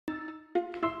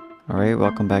Alright,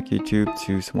 welcome back YouTube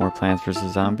to some more Plants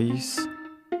vs. Zombies.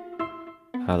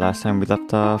 Last time we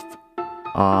left off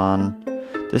on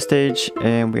this stage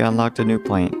and we unlocked a new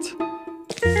plant.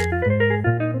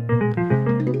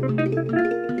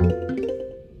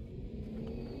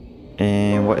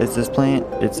 And what is this plant?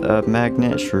 It's a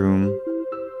magnet shroom.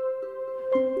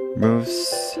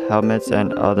 Removes helmets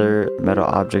and other metal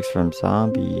objects from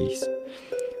zombies.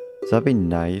 So that'd be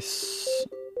nice.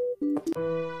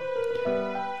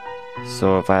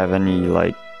 So if I have any,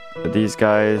 like, these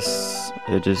guys,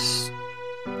 it just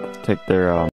take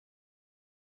their,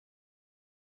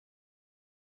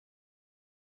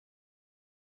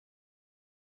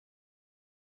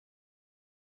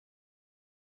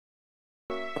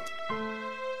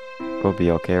 we'll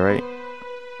be okay, right?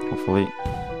 Hopefully.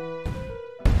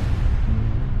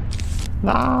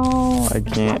 No, I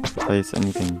can't place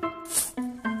anything.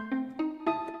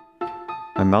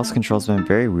 My mouse control's been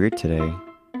very weird today.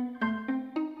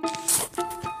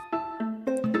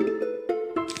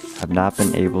 I've not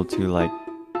been able to, like,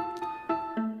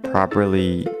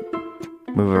 properly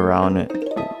move around it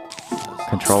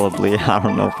controllably. I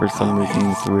don't know, for some reason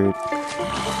it's weird.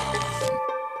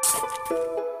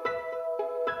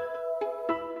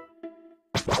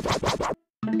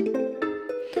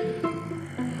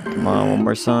 Come on, one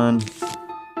more sun.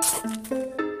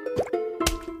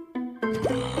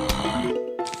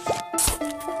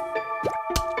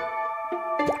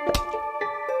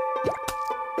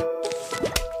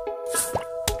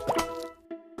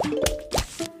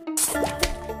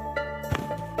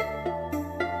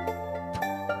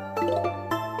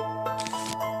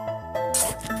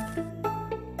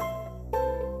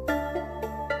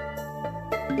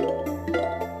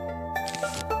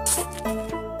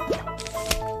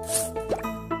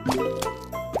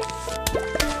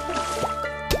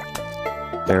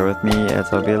 Bear with me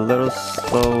as I'll be a little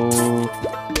slow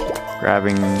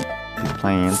grabbing the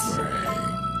plants.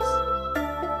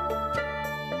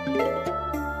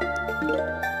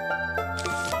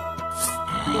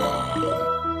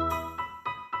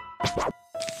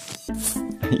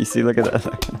 You see, look at that.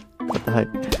 What the heck?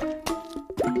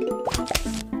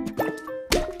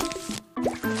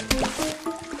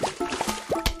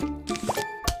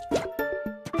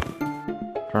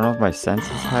 I don't know if my sense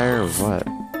is higher or what.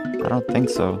 I don't think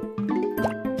so.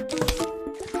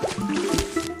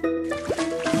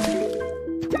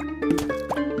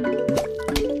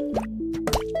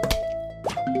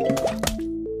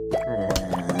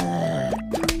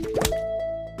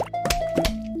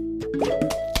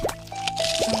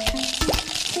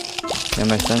 Yeah,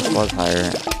 my sense was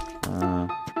higher.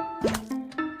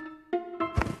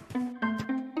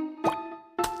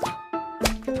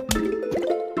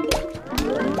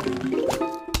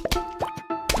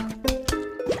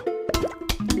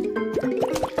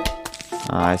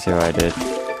 I see what I did.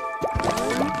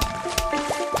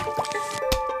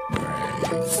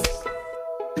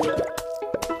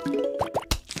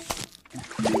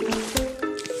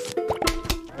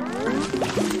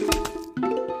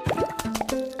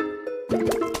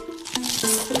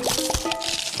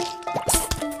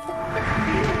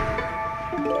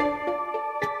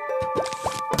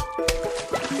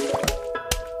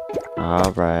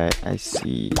 Alright, I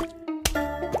see.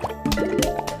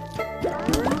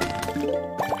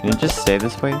 Can you just stay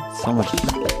this way? It's so much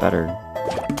better.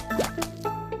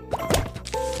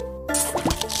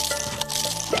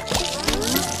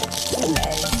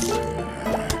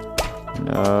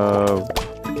 No.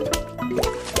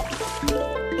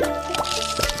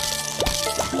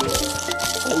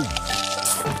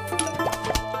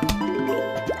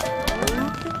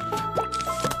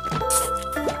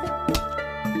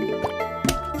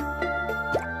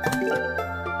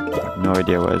 I have no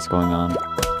idea what is going on.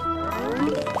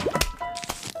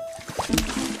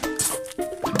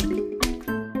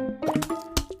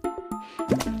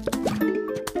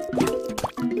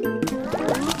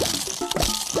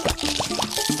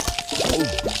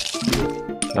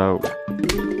 Oh.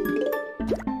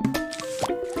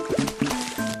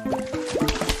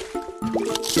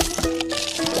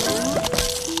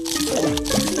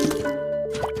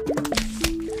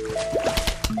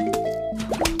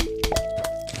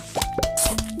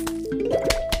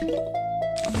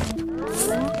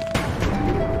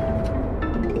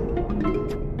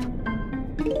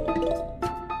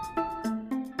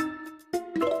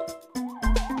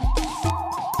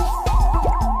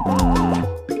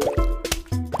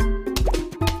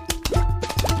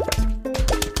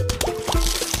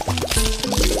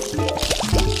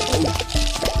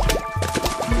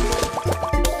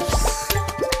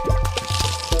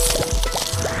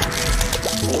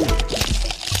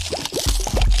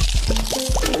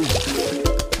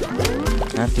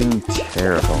 not doing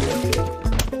terrible.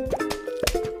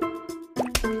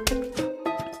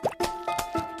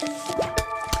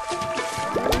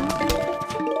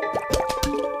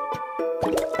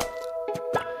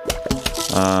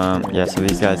 Yeah, so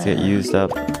these guys get used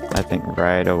up, I think,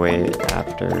 right away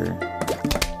after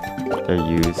they're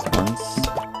used once.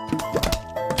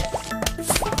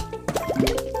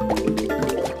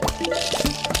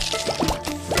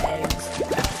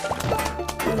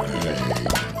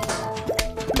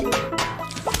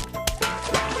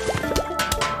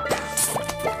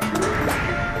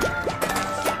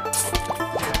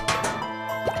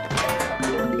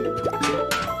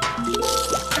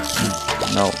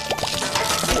 No.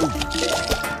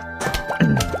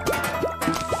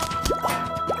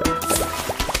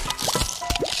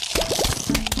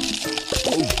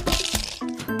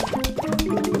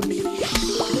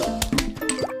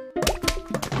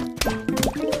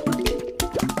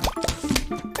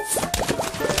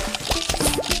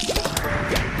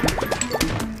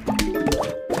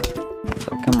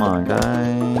 So come on,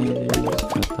 guys.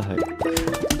 What the heck?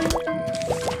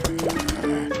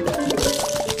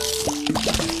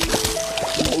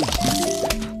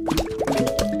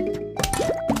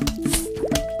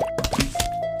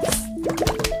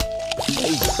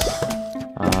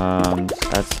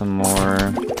 Just add some more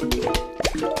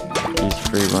these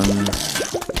free ones.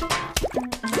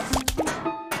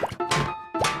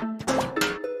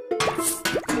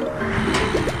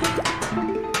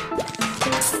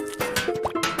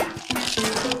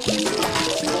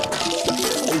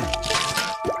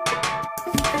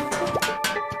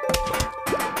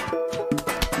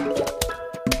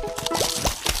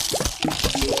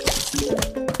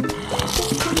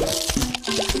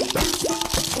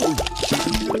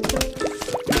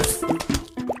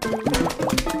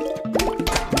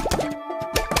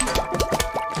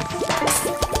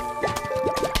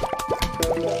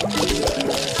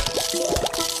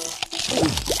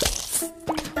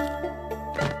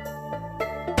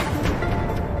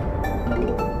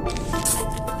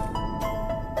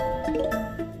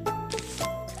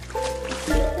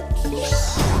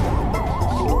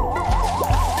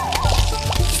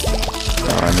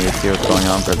 I need to see what's going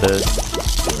on for this.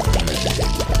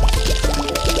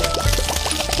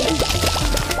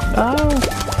 No!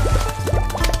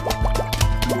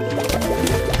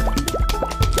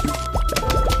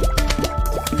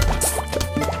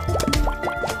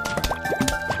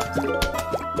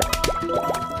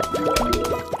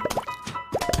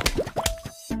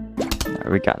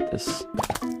 Alright, we got this.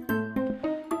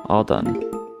 All done.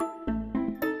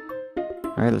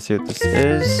 Alright, let's see what this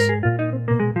is.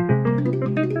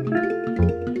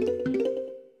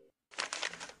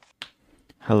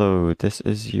 Hello, this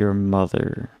is your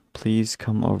mother. Please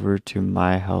come over to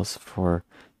my house for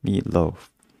meatloaf.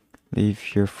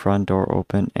 Leave your front door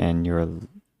open and your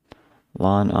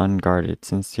lawn unguarded.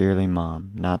 Sincerely,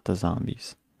 Mom, not the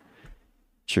zombies.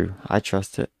 True, I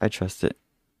trust it. I trust it.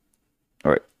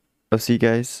 Alright, I'll see you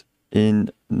guys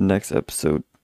in next episode.